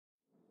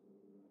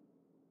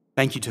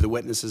Thank you to the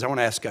witnesses. I want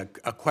to ask a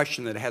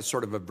question that has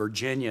sort of a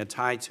Virginia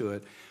tie to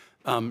it.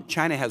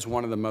 China has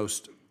one of the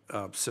most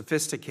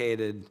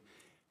sophisticated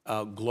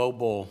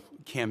global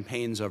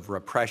campaigns of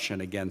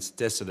repression against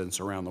dissidents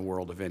around the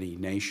world of any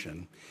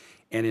nation.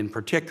 And in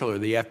particular,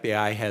 the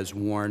FBI has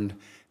warned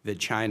that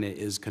China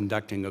is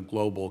conducting a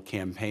global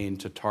campaign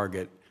to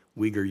target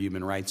Uyghur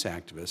human rights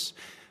activists.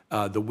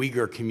 The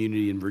Uyghur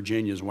community in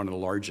Virginia is one of the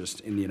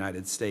largest in the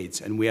United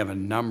States, and we have a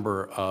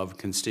number of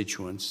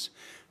constituents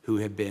who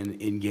have been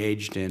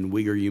engaged in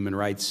Uyghur human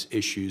rights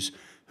issues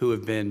who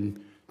have been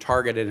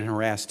targeted and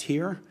harassed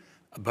here,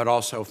 but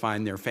also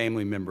find their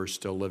family members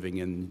still living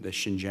in the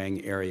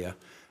Xinjiang area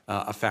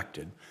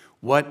affected.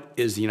 What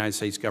is the United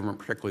States government,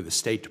 particularly the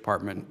State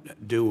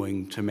Department,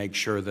 doing to make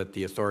sure that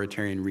the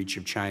authoritarian reach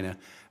of China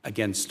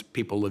against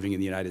people living in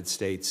the United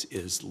States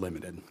is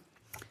limited?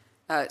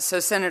 So,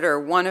 Senator,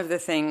 one of the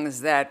things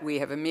that we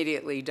have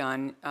immediately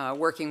done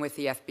working with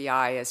the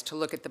FBI is to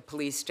look at the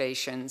police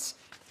stations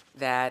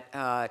that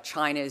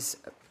China is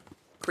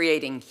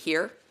creating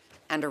here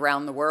and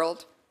around the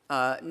world.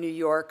 New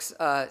York's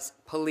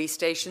police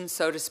station,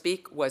 so to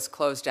speak, was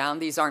closed down.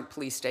 These aren't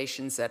police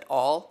stations at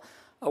all.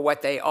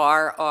 What they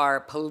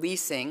are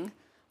policing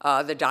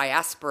the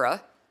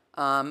diaspora,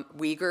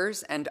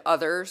 Uyghurs and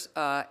others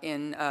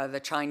in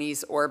the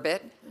Chinese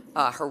orbit,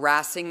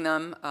 harassing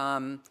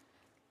them,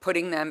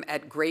 putting them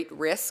at great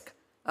risk.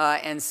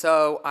 And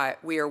so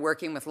we are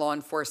working with law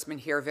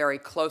enforcement here very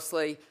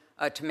closely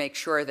to make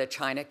sure that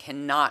China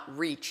cannot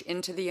reach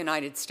into the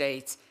United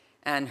States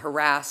and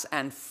harass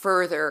and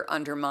further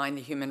undermine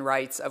the human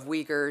rights of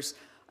Uyghurs,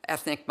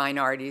 ethnic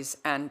minorities,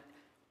 and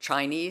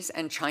Chinese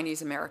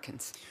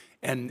Americans.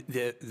 And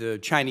the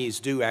Chinese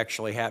do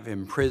actually have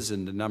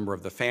imprisoned a number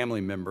of the family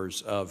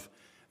members of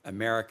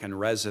American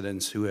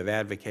residents who have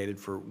advocated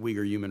for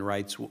Uyghur human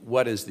rights.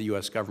 What is the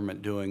U.S.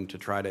 government doing to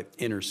try to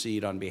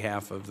intercede on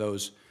behalf of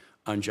those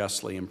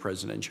unjustly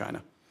imprisoned in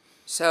China?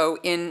 So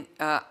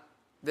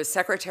the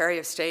Secretary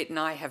of State and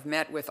I have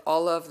met with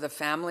all of the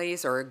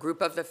families, or a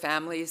group of the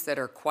families, that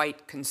are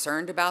quite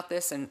concerned about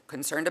this and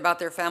concerned about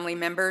their family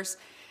members.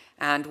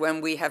 And when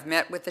we have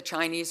met with the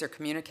Chinese or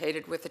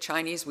communicated with the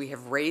Chinese, we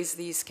have raised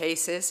these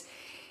cases.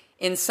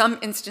 In some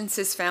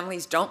instances,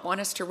 families don't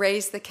want us to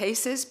raise the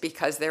cases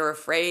because they're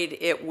afraid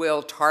it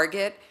will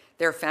target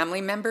their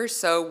family members.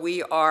 So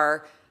we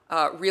are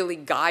really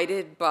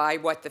guided by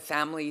what the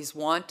families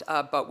want,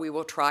 but we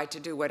will try to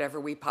do whatever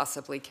we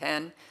possibly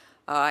can.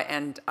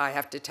 And I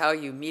have to tell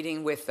you,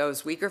 meeting with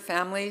those Uyghur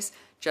families,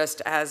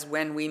 just as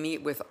when we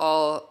meet with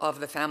all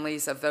of the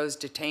families of those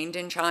detained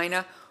in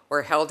China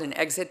or held in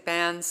exit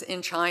bans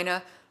in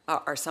China,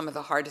 are some of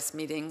the hardest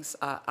meetings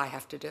I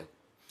have to do.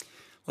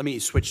 Let me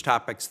switch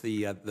topics.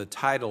 The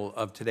title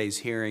of today's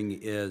hearing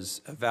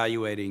is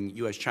Evaluating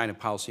U.S.-China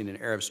Policy in an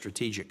Era of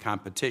Strategic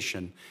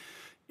Competition.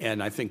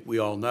 And I think we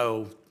all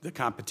know the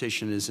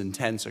competition is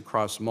intense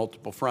across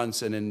multiple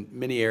fronts, and in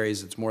many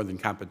areas it's more than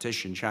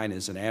competition. China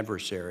is an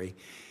adversary.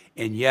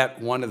 And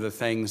yet one of the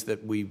things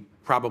that we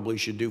probably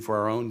should do for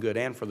our own good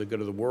and for the good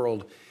of the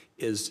world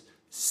is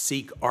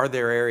seek, are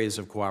there areas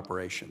of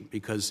cooperation?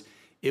 Because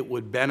it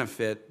would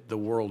benefit the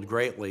world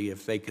greatly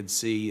if they could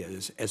see,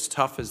 as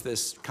tough as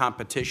this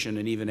competition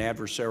and even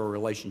adversarial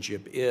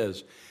relationship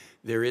is,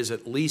 there is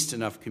at least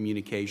enough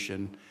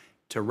communication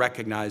to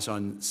recognize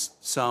on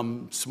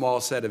some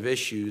small set of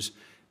issues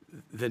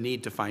the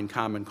need to find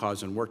common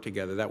cause and work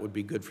together. That would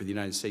be good for the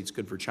United States,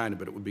 good for China,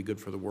 but it would be good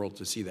for the world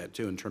to see that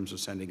too in terms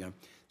of sending a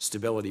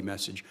stability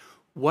message.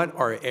 What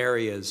are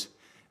areas,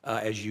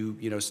 as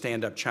you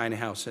stand up China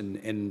House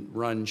and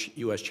run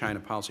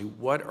U.S.-China policy,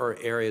 what are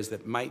areas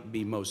that might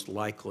be most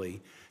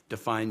likely to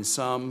find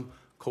some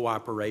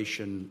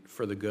cooperation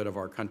for the good of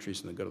our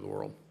countries and the good of the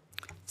world?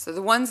 So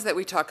the ones that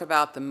we talk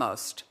about the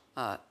most,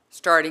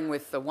 starting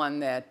with the one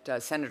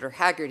that Senator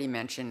Hagerty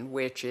mentioned,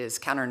 which is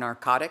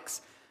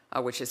counter-narcotics,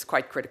 which is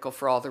quite critical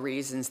for all the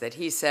reasons that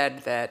he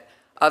said, that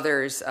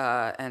others,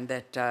 and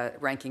that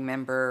Ranking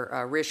Member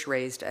Risch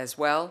raised as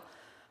well.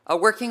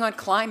 Working on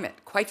climate.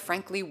 Quite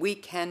frankly, we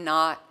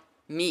cannot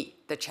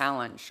meet the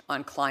challenge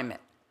on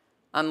climate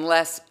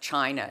unless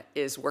China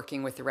is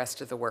working with the rest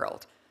of the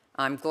world.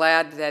 I'm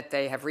glad that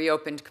they have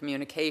reopened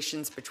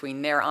communications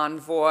between their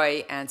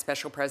envoy and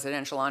Special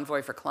Presidential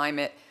Envoy for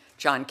Climate,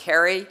 John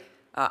Kerry.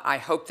 I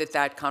hope that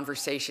that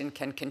conversation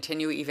can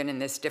continue even in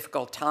this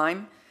difficult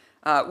time.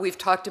 We've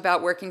talked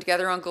about working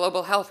together on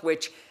global health,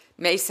 which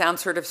may sound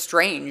sort of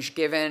strange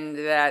given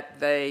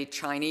that the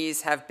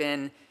Chinese have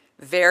been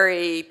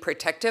very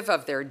protective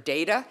of their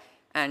data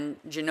and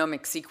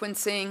genomic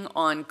sequencing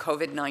on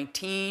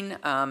COVID-19.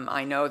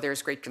 I know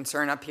there's great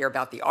concern up here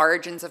about the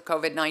origins of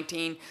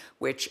COVID-19,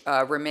 which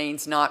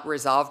remains not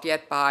resolved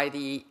yet by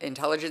the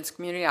intelligence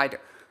community. I'd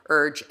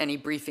urge any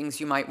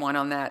briefings you might want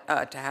on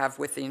that to have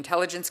with the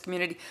intelligence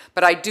community.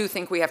 But I do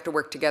think we have to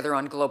work together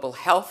on global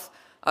health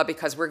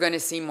because we're going to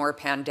see more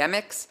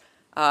pandemics.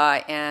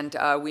 And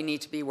we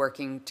need to be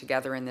working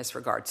together in this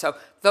regard. So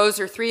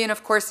those are three. And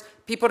of course,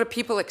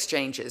 people-to-people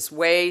exchanges,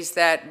 ways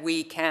that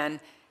we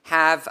can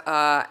have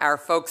our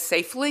folks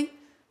safely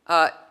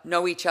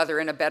know each other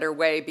in a better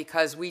way,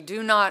 because we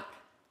do not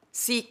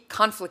seek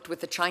conflict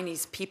with the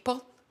Chinese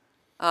people.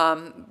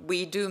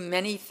 We do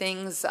many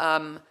things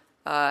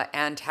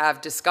and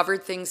have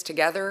discovered things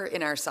together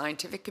in our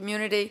scientific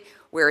community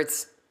where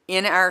it's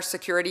in our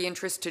security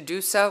interest to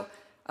do so.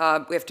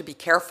 We have to be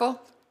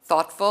careful,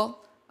 thoughtful,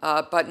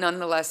 but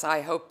nonetheless,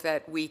 I hope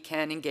that we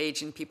can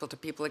engage in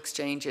people-to-people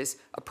exchanges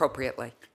appropriately.